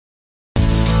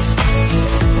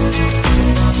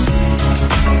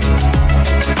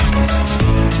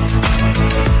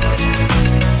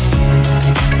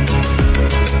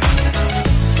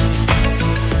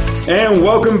And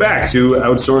welcome back to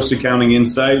Outsourced Accounting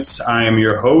Insights. I am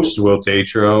your host, Will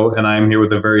Tetreault, and I'm here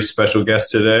with a very special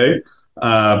guest today,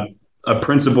 a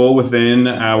principal within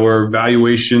our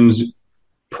valuations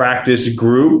practice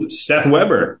group, Seth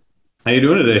Webber. How you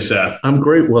doing today, Seth? I'm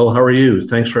great, Will. How are you?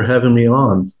 Thanks for having me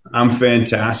on. I'm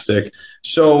fantastic.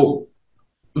 So,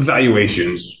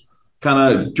 valuations. Do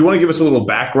you want to give us a little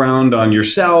background on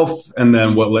yourself and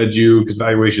then what led you, because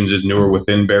valuations is newer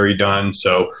within BerryDunn,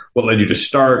 so what led you to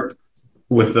start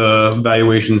with the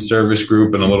valuation service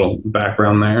group and a little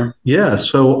background there? Yeah,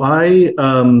 so I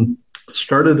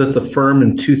started at the firm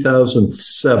in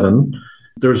 2007.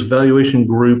 There was a valuation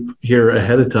group here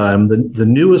ahead of time. The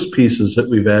newest pieces that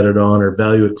we've added on are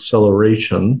value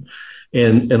acceleration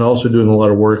and also doing a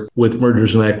lot of work with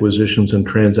mergers and acquisitions and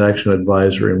transaction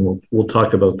advisory, and we'll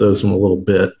talk about those in a little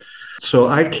bit. So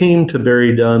I came to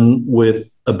BerryDunn with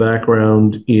a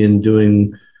background in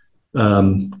doing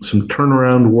some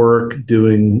turnaround work,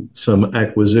 doing some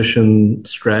acquisition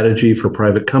strategy for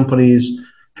private companies,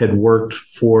 had worked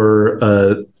for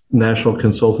a national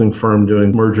consulting firm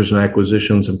doing mergers and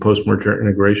acquisitions and post-merger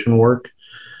integration work,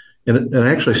 and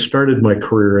actually started my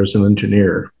career as an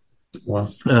engineer. Wow.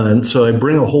 And so I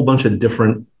bring a whole bunch of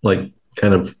different,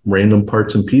 kind of random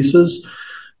parts and pieces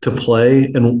to play.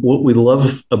 And what we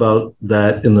love about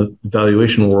that in the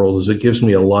valuation world is it gives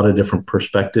me a lot of different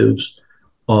perspectives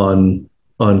on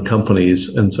companies.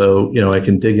 And so, I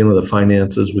can dig into the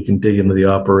finances, we can dig into the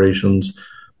operations,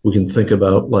 we can think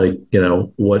about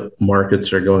what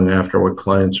markets are going after, what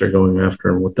clients are going after,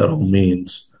 and what that all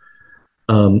means.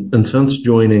 And since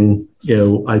joining,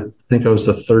 I think I was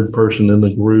the third person in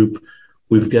the group.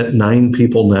 We've got 9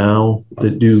 people now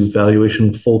that do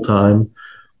valuation full time.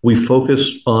 We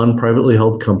focus on privately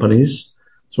held companies.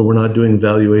 So we're not doing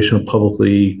valuation of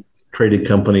publicly traded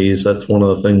companies. That's one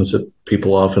of the things that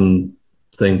people often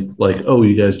think oh,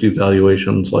 you guys do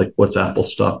valuations, what's Apple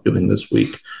stock doing this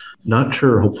week? Not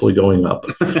sure, hopefully going up.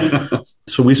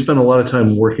 So we spend a lot of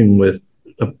time working with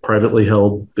privately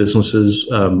held businesses.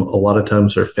 A lot of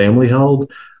times they're family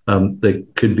held. They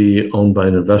could be owned by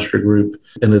an investor group.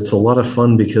 And it's a lot of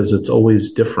fun because it's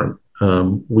always different.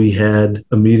 We had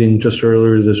a meeting just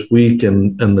earlier this week,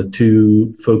 and the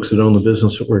 2 folks that own the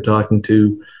business that we're talking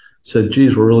to said,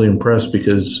 geez, we're really impressed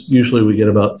because usually we get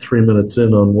about 3 minutes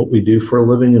in on what we do for a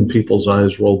living and people's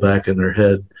eyes roll back in their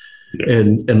head. Yeah.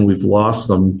 And we've lost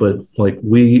them. But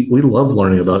we love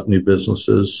learning about new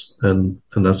businesses, and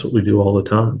that's what we do all the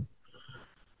time.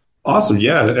 Awesome.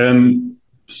 Yeah. And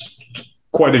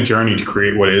quite a journey to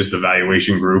create what is the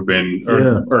valuation group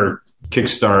or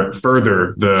kickstart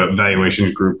further the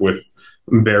valuation group with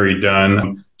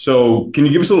BerryDunn. So can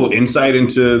you give us a little insight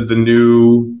into the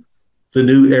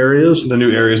new areas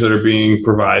that are being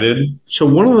provided? So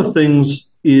one of the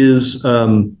things is,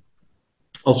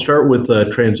 I'll start with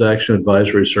transaction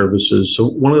advisory services. So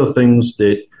one of the things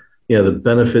that, the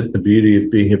benefit, the beauty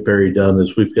of being at BerryDunn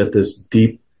is we've got this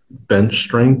deep bench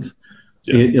strength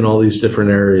in all these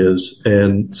different areas.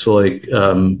 And so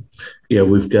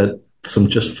we've got some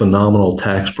just phenomenal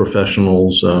tax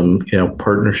professionals,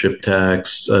 partnership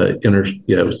tax,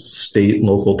 state and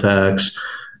local tax,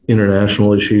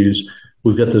 international issues.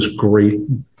 We've got this great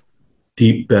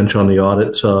deep bench on the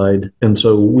audit side. And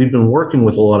so we've been working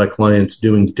with a lot of clients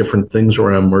doing different things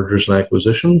around mergers and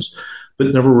acquisitions,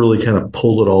 but never really kind of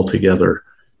pulled it all together.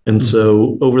 And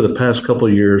so over the past couple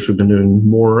of years, we've been doing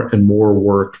more and more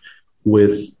work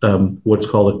with what's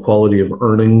called a quality of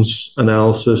earnings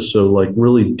analysis. So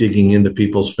really digging into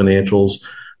people's financials,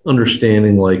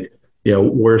 understanding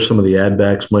where some of the add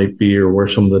backs might be or where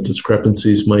some of the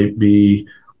discrepancies might be,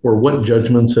 or what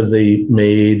judgments have they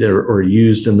made or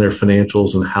used in their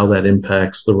financials and how that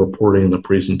impacts the reporting and the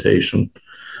presentation.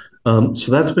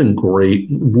 So that's been great,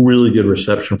 really good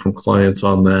reception from clients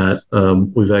on that.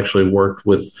 We've actually worked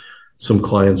with some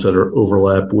clients that are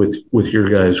overlap with your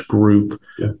guys' group.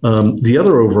 Yeah. The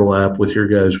other overlap with your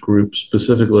guys' group,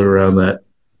 specifically around that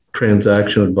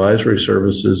transaction advisory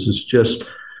services, is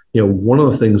just one of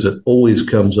the things that always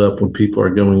comes up when people are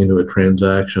going into a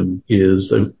transaction is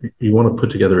that you want to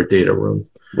put together a data room.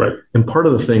 Right. And part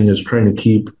of the thing is trying to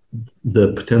keep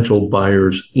the potential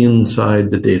buyers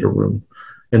inside the data room.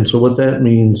 And so what that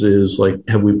means is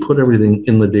have we put everything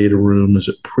in the data room? Is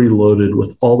it preloaded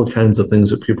with all the kinds of things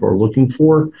that people are looking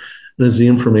for? And is the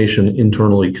information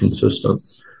internally consistent?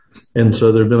 And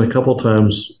so there have been a couple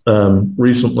times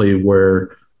recently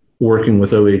where working with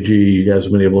OAG, you guys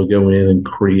have been able to go in and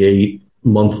create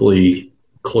monthly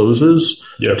closes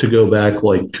to go back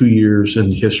 2 years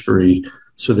in history,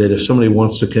 so that if somebody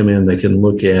wants to come in, they can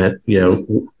look at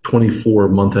 24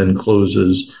 month-end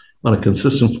closes on a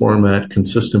consistent format,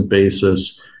 consistent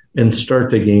basis, and start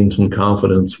to gain some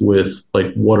confidence with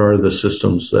like what are the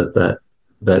systems that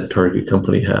target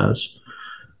company has.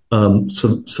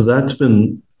 So that's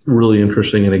been really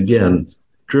interesting, and again,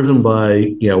 driven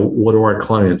by what do our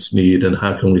clients need and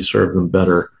how can we serve them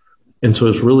better. And so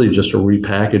it's really just a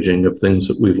repackaging of things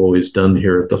that we've always done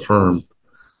here at the firm.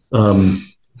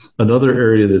 Another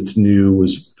area that's new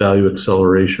was value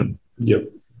acceleration. Yep.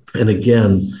 And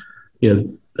again,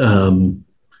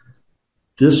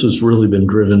 this has really been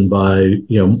driven by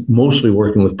mostly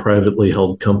working with privately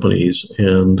held companies,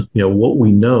 and what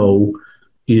we know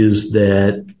is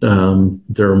that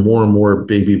there are more and more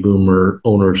baby boomer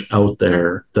owners out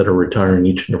there that are retiring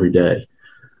each and every day.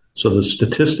 So the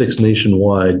statistics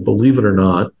nationwide, believe it or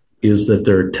not, is that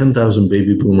there are 10,000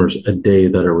 baby boomers a day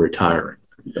that are retiring.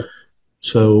 Yeah.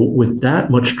 So with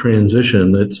that much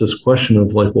transition, it's this question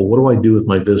of like, well, what do I do with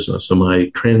my business? Am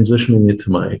I transitioning it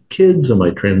to my kids? Am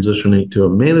I transitioning it to a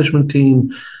management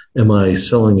team? Am I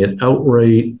selling it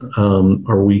outright?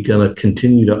 Are we going to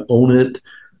continue to own it,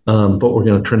 but we're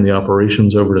going to turn the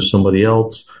operations over to somebody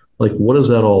else? Like, what does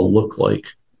that all look like?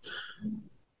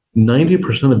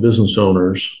 90% of business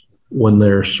owners, when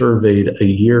they're surveyed a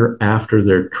year after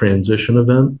their transition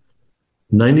event,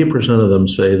 90% of them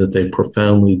say that they're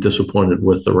profoundly disappointed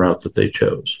with the route that they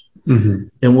chose. Mm-hmm.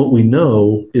 And what we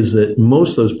know is that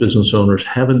most of those business owners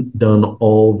haven't done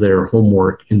all their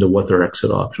homework into what their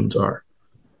exit options are.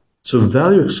 So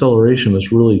value acceleration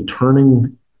is really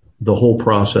turning the whole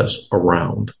process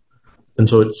around. And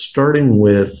so it's starting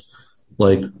with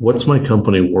like, what's my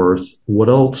company worth? What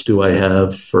else do I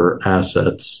have for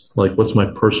assets? Like, what's my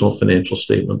personal financial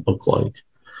statement look like?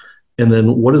 And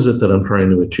then what is it that I'm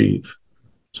trying to achieve?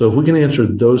 So if we can answer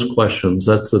those questions,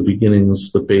 that's the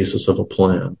beginnings, the basis of a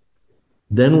plan.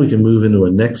 Then we can move into a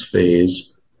next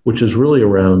phase, which is really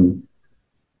around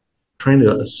trying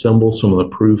to assemble some of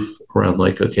the proof around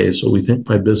like, okay, so we think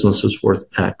my business is worth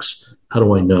X. How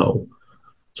do I know?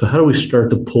 So how do we start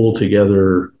to pull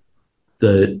together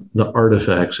the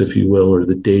artifacts, if you will, or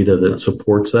the data that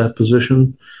supports that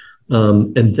position?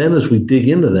 And then as we dig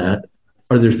into that,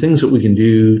 are there things that we can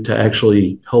do to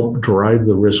actually help drive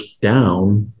the risk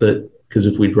down? Because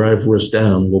if we drive risk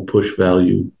down, we'll push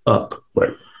value up.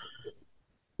 Right.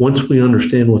 Once we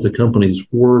understand what the company's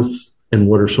worth and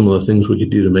what are some of the things we could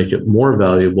do to make it more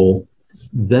valuable,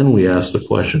 then we ask the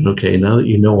question, okay, now that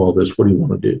you know all this, what do you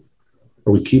want to do?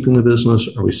 Are we keeping the business?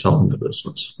 Are we selling the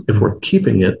business? If we're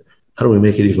keeping it, how do we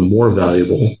make it even more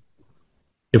valuable?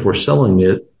 If we're selling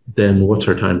it, then what's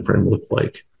our time frame look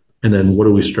like? And then what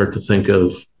do we start to think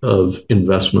of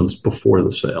investments before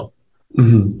the sale?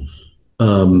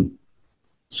 Mm-hmm.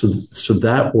 So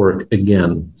that work,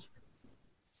 again,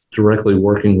 directly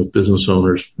working with business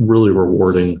owners, really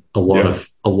rewarding, a lot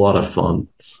of fun.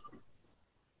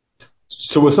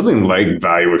 So with something like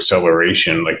value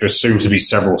acceleration, like there seems to be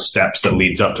several steps that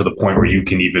leads up to the point where you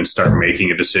can even start making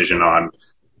a decision on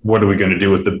what are we going to do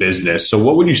with the business. So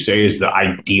what would you say is the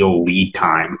ideal lead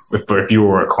time if you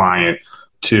were a client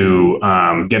to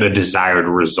get a desired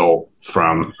result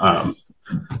from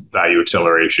value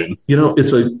acceleration?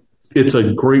 It's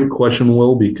a great question,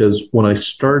 Will, because when I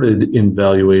started in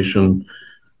valuation,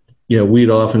 we'd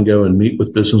often go and meet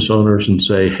with business owners and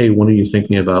say, hey, when are you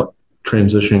thinking about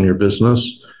transitioning your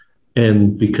business?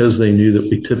 And because they knew that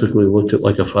we typically looked at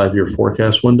like a 5-year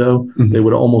forecast window, mm-hmm. they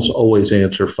would almost always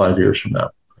answer 5 years from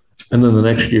now. And then the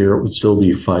next year, it would still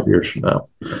be 5 years from now.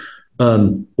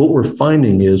 What we're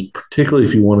finding is, particularly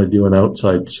if you want to do an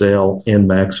outside sale and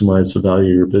maximize the value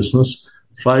of your business,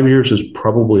 5 years is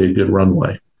probably a good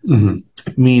runway.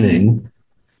 Mm-hmm. Meaning,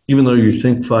 even though you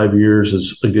think 5 years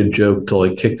is a good joke to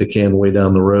like kick the can way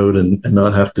down the road and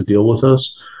not have to deal with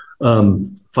us,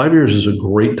 5 years is a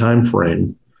great time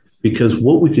frame, because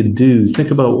what we could do,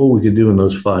 think about what we could do in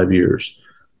those 5 years.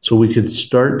 So we could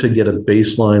start to get a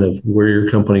baseline of where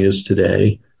your company is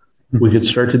today. We could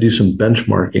start to do some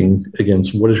benchmarking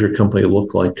against what does your company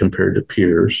look like compared to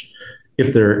peers.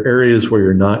 If there are areas where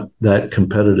you're not that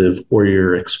competitive or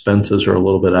your expenses are a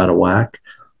little bit out of whack,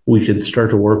 we could start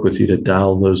to work with you to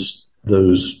dial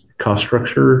those cost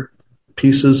structure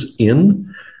pieces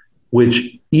in,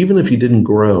 which even if you didn't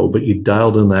grow, but you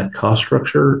dialed in that cost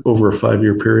structure over a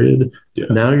 5-year period,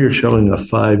 now you're showing a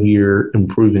 5-year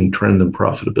improving trend in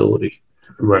profitability.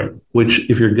 Right. Which,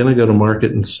 if you're going to go to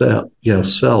market and sell,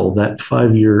 that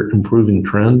 5-year improving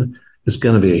trend is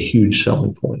going to be a huge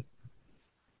selling point.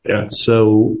 Yeah.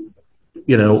 So,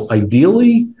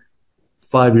 ideally,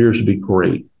 5 years would be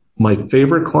great. My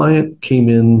favorite client came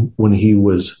in when he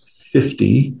was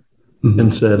 50 mm-hmm.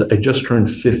 and said, I just turned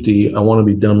 50. I want to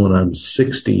be done when I'm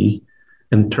 60.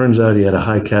 And it turns out he had a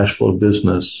high cash flow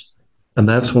business. And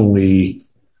that's when we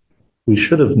we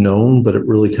should have known, but it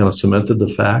really kind of cemented the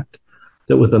fact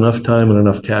that with enough time and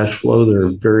enough cash flow, there are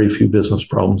very few business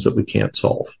problems that we can't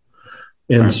solve.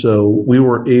 And so we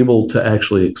were able to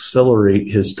actually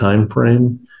accelerate his time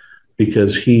frame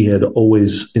because he had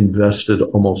always invested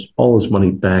almost all his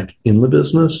money back in the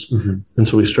business. Mm-hmm. And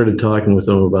so we started talking with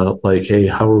him about like, hey,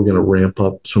 how are we going to ramp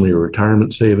up some of your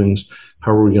retirement savings?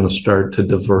 How are we going to start to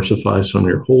diversify some of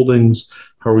your holdings?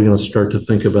 How are we going to start to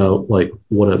think about like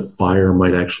what a buyer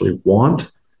might actually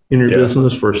want in your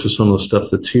business versus some of the stuff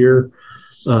that's here,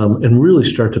 and really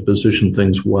start to position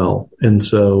things well. And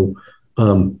so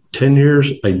 10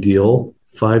 years, ideal.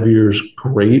 5 years,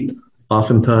 great.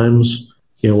 Oftentimes,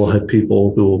 we'll have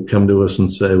people who will come to us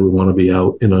and say, we want to be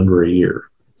out in under a year.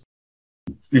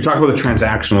 You talk about the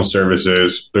transactional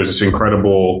services. There's this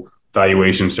incredible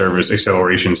valuation service,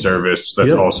 acceleration service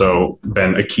that's also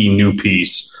been a key new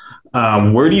piece.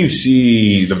 Where do you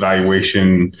see the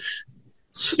valuation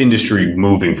industry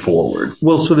moving forward?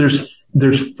 Well, so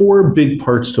there's 4 big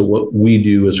parts to what we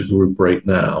do as a group right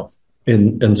now.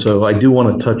 And so I do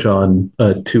want to touch on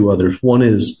 2 others. One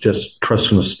is just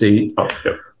trust and estate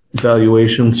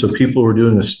valuation. So people who are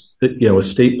doing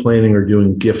estate planning or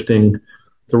doing gifting.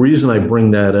 The reason I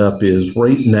bring that up is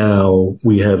right now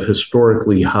we have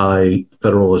historically high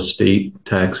federal estate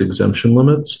tax exemption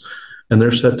limits, and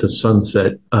they're set to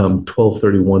sunset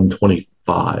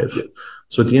 12/31/25.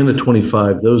 So at the end of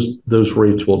 25, those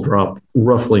rates will drop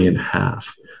roughly in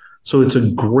half. So it's a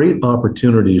great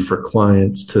opportunity for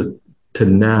clients to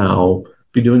now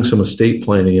be doing some estate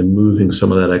planning and moving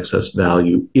some of that excess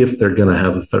value if they're going to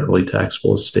have a federally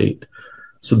taxable estate.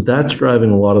 So that's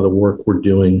driving a lot of the work we're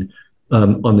doing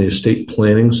on the estate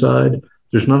planning side.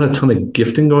 There's not a ton of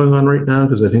gifting going on right now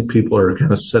because I think people are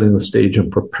kind of setting the stage and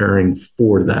preparing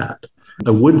for that.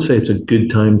 I would say it's a good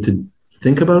time to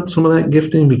think about some of that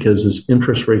gifting because as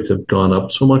interest rates have gone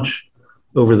up so much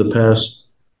over the past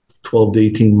 12 to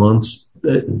 18 months,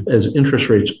 as interest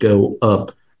rates go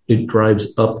up, it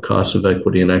drives up cost of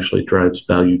equity and actually drives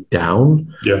value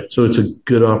down. Yeah. So it's a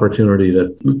good opportunity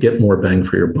to get more bang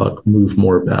for your buck, move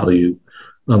more value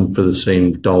for the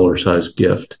same dollar size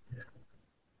gift.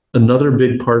 Another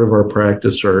big part of our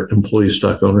practice are employee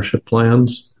stock ownership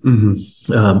plans.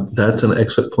 Mm-hmm. That's an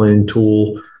exit planning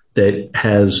tool that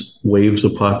has waves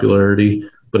of popularity.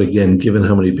 But again, given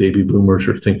how many baby boomers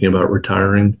are thinking about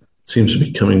retiring, it seems to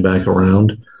be coming back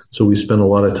around. So we spend a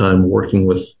lot of time working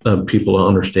with people to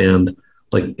understand,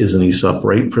 like, is an ESOP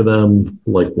right for them?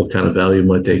 Like, what kind of value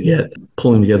might they get?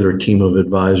 Pulling together a team of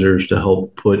advisors to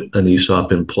help put an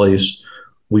ESOP in place.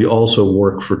 We also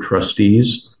work for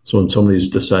trustees. So when somebody's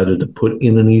decided to put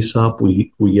in an ESOP,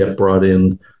 we get brought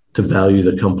in to value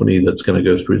the company that's going to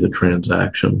go through the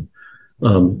transaction,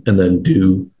 and then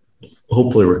do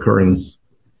hopefully recurring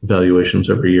valuations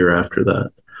every year after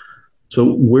that.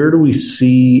 So where do we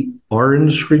see our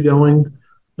industry going?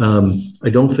 I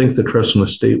don't think the trust and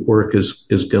estate work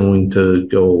is going to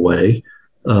go away.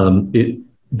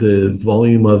 The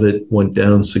volume of it went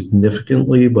down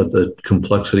significantly, but the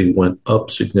complexity went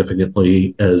up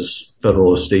significantly as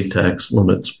federal estate tax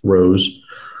limits rose.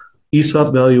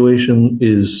 ESOP valuation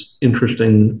is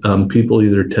interesting. People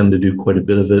either tend to do quite a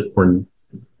bit of it or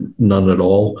none at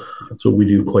all. So we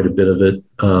do quite a bit of it.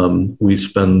 We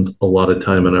spend a lot of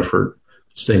time and effort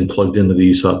staying plugged into the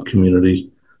ESOP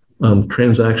community.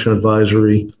 Transaction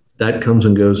advisory, that comes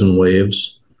and goes in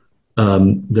waves.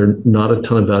 There are not a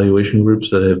ton of valuation groups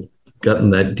that have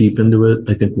gotten that deep into it.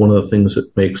 I think one of the things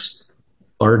that makes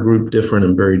our group different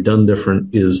and BerryDunn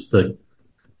different is the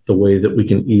way that we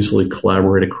can easily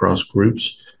collaborate across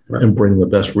groups and bring the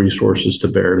best resources to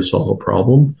bear to solve a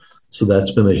problem. So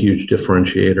that's been a huge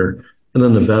differentiator. And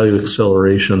then the value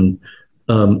acceleration,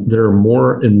 there are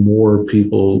more and more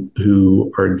people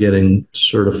who are getting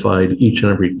certified each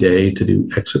and every day to do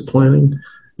exit planning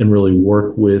and really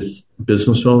work with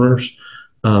business owners.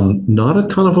 Not a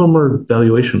ton of them are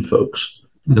valuation folks.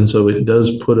 And so it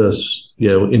does put us,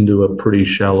 into a pretty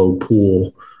shallow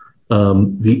pool.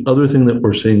 The other thing that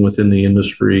we're seeing within the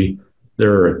industry,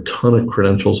 there are a ton of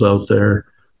credentials out there.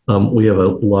 We have a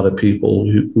lot of people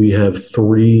we have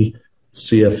 3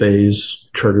 CFAs,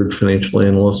 chartered financial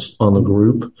analysts on the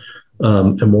group,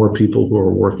 and more people who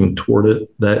are working toward it.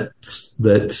 That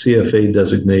CFA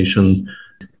designation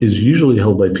is usually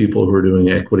held by people who are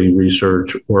doing equity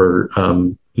research or,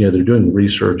 they're doing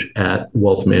research at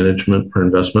wealth management or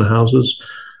investment houses.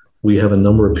 We have a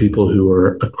number of people who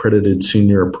are accredited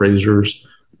senior appraisers.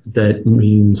 That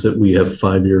means that we have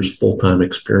 5 years full-time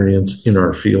experience in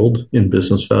our field in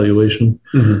business valuation.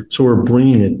 Mm-hmm. So we're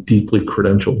bringing a deeply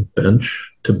credentialed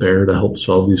bench to bear to help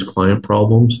solve these client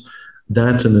problems.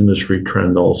 That's an industry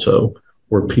trend also.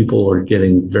 where people are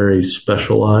getting very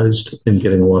specialized and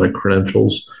getting a lot of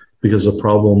credentials because the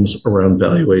problems around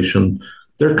valuation,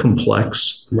 they're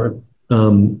complex. Right.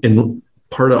 And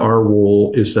part of our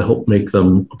role is to help make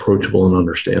them approachable and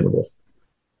understandable.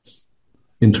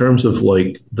 In terms of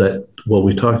like that, well,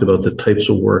 we talked about the types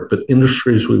of work, but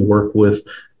industries we work with,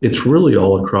 it's really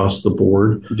all across the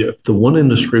board. Yeah. The one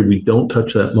industry we don't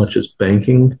touch that much is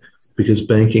banking, because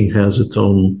banking has its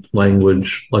own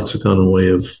language, lexicon, and way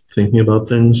of thinking about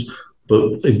things.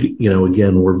 But,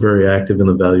 again, we're very active in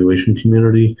the valuation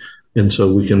community, and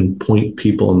so we can point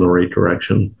people in the right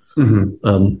direction.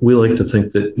 Mm-hmm. We like to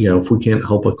think that, if we can't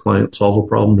help a client solve a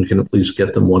problem, we can at least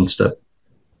get them one step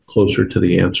closer to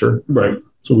the answer. Right.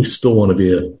 So we still want to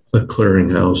be a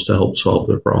clearinghouse to help solve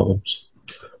their problems.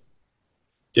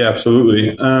 Yeah,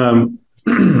 absolutely. And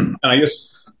I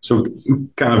guess, so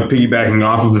kind of piggybacking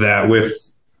off of that, with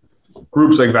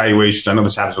groups like Valuation, I know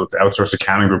this happens with the Outsourced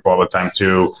Accounting Group all the time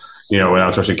too. In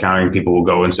outsourced accounting, people will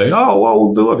go and say, oh,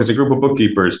 well, look, it's a group of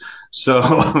bookkeepers. So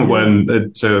when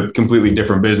it's a completely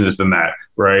different business than that,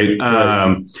 right?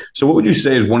 So what would you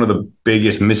say is one of the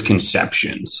biggest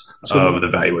misconceptions of the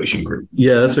Valuation Group?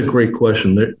 Yeah, that's a great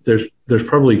question. There's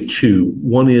probably two.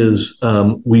 One is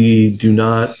we do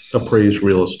not appraise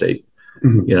real estate.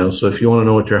 Mm-hmm. So if you want to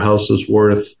know what your house is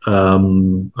worth,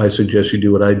 I suggest you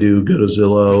do what I do: go to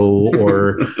Zillow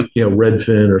or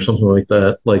Redfin or something like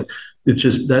that. Like, it's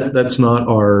just that's not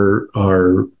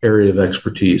our area of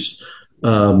expertise.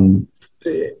 And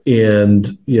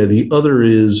the other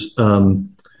is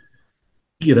and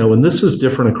this is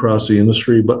different across the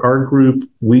industry, but our group,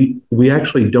 we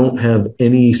actually don't have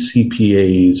any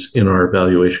CPAs in our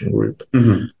valuation group.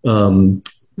 Mm-hmm.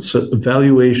 So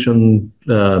valuation,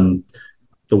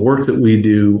 the work that we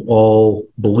do, all,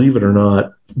 believe it or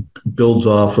not, builds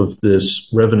off of this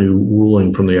revenue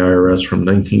ruling from the IRS from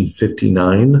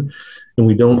 1959. And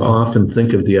we don't often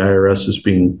think of the IRS as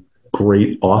being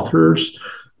great authors,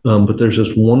 but there's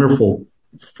this wonderful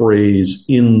phrase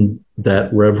in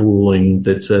that rev ruling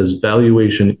that says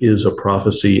valuation is a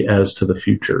prophecy as to the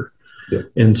future. Yeah.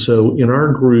 And so in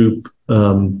our group,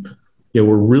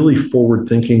 we're really forward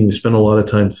thinking. We spend a lot of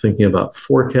time thinking about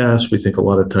forecasts. We think a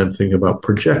lot of time thinking about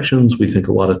projections. We think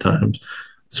a lot of times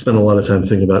spend a lot of time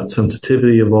thinking about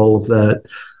sensitivity of all of that.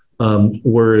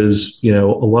 Whereas, a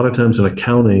lot of times in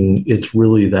accounting, it's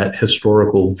really that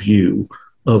historical view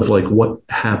of like what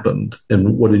happened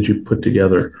and what did you put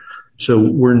together.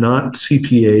 So we're not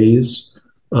CPAs.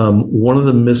 One of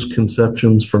the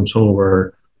misconceptions from some of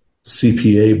our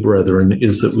CPA brethren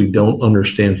is that we don't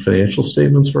understand financial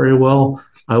statements very well.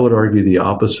 I would argue the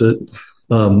opposite.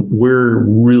 We're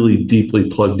really deeply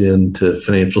plugged into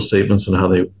financial statements and how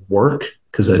they work,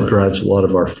 because that drives a lot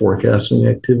of our forecasting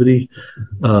activity.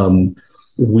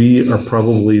 We are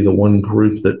probably the one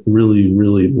group that really,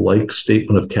 really likes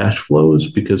statement of cash flows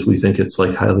because we think it's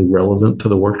like highly relevant to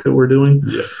the work that we're doing.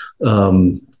 Yeah.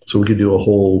 So we could do a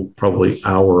whole probably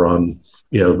hour on,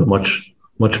 the much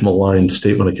maligned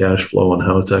statement of cash flow and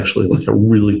how it's actually like a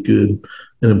really good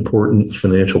and important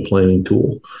financial planning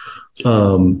tool.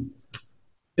 The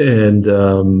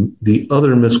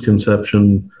other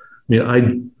misconception,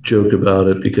 I joke about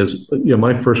it because,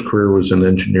 my first career was in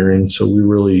engineering. So we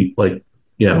really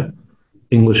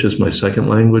English is my second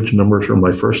language. Numbers are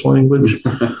my first language.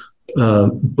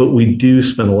 But we do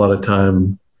spend a lot of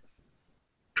time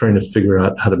trying to figure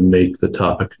out how to make the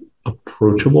topic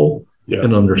approachable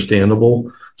and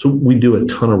understandable. So we do a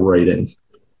ton of writing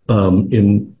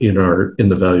in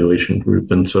the valuation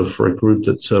group. And so for a group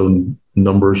that's so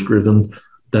numbers driven,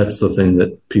 that's the thing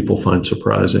that people find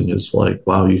surprising is like,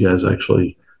 wow, you guys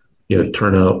actually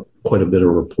turn out quite a bit of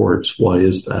reports. Why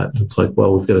is that? It's like,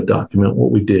 well, we've got to document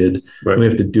what we did. Right. And we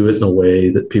have to do it in a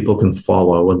way that people can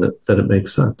follow and that it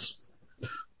makes sense.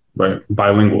 Right.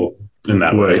 Bilingual in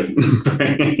that way.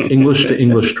 English to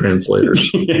English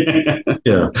translators.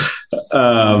 Yeah.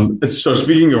 So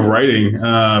speaking of writing,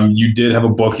 you did have a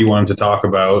book you wanted to talk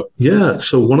about. Yeah.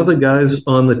 So one of the guys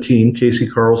on the team, Casey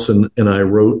Carlson, and I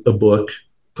wrote a book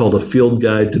called A Field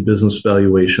Guide to Business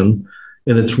Valuation.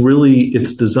 And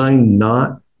it's designed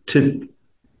not to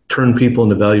turn people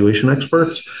into valuation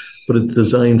experts, but it's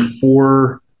designed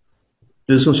for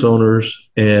business owners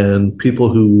and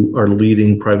people who are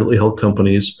leading privately held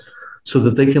companies so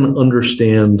that they can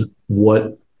understand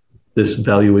what this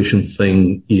valuation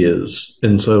thing is.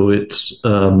 And so it's,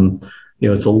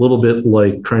 it's a little bit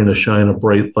like trying to shine a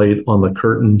bright light on the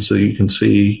curtain so you can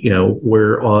see,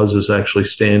 where Oz is actually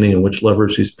standing and which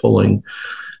levers he's pulling.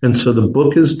 And so the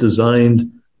book is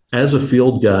designed as a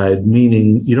field guide,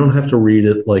 meaning you don't have to read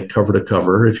it like cover to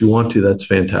cover. If you want to, that's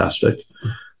fantastic.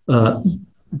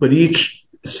 But each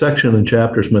section and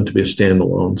chapter is meant to be a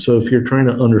standalone. So if you're trying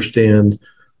to understand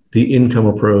the income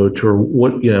approach, or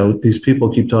what, these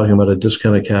people keep talking about a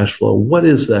discounted cash flow. What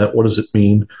is that? What does it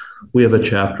mean? We have a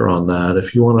chapter on that.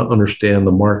 If you want to understand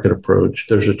the market approach,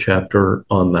 there's a chapter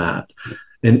on that.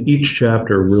 And each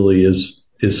chapter really is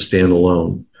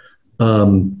standalone.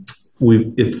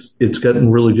 It's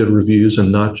gotten really good reviews, and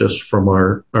not just from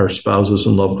our spouses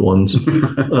and loved ones.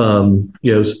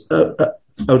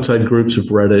 Outside groups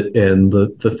have read it, and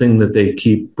the thing that they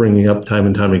keep bringing up time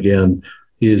and time again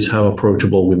is how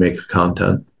approachable we make the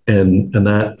content, and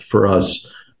that for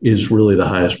us is really the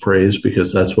highest praise,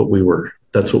 because that's what we were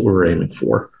aiming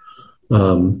for.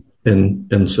 And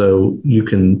so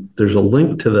there's a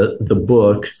link to the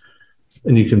book,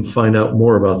 and you can find out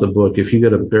more about the book if you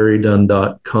go to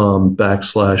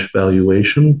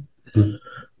BerryDunn.com/valuation. Mm-hmm.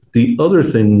 The other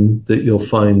thing that you'll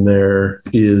find there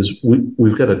is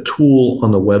we've got a tool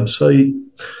on the website,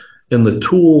 and the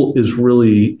tool is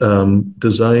really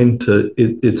designed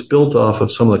it's built off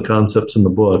of some of the concepts in the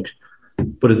book,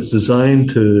 but it's designed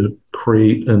to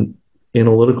create an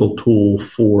analytical tool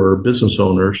for business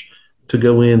owners to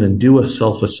go in and do a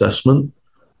self-assessment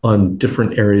on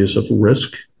different areas of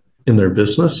risk in their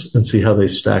business and see how they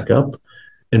stack up.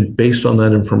 And based on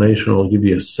that information, it'll give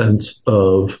you a sense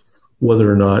of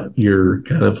whether or not you're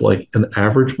kind of like an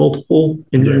average multiple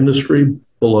in your industry,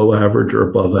 below average or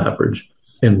above average,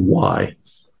 and why.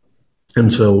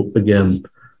 And so again,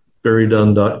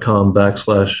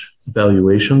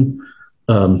 BerryDunn.com/valuation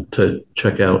to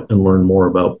check out and learn more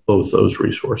about both those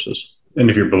resources. And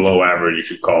if you're below average, you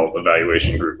should call the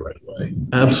valuation group right away.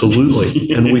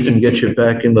 Absolutely. And we can get you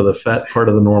back into the fat part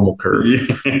of the normal curve.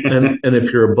 And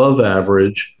if you're above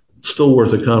average, it's still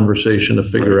worth a conversation to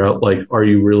figure out, like, are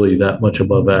you really that much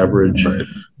above average? Right.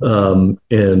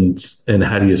 And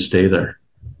how do you stay there?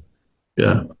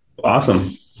 Yeah. Awesome.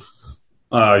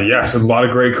 Yes, a lot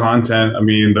of great content. I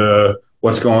mean,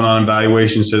 what's going on in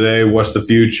valuations today, what's the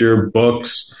future,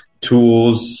 books,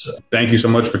 tools. Thank you so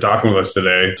much for talking with us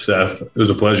today, Seth. It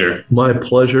was a pleasure. My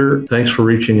pleasure. Thanks for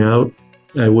reaching out.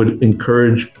 I would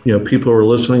encourage, people who are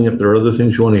listening, if there are other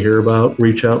things you want to hear about,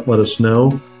 reach out and let us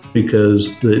know,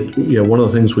 because one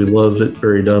of the things we love at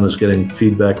BerryDunn is getting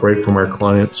feedback right from our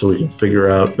clients so we can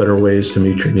figure out better ways to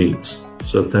meet your needs.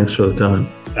 So thanks for the time.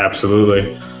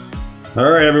 Absolutely. All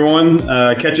right, everyone.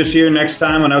 Catch us here next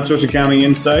time on Outsourced Accounting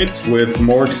Insights with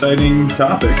more exciting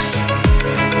topics.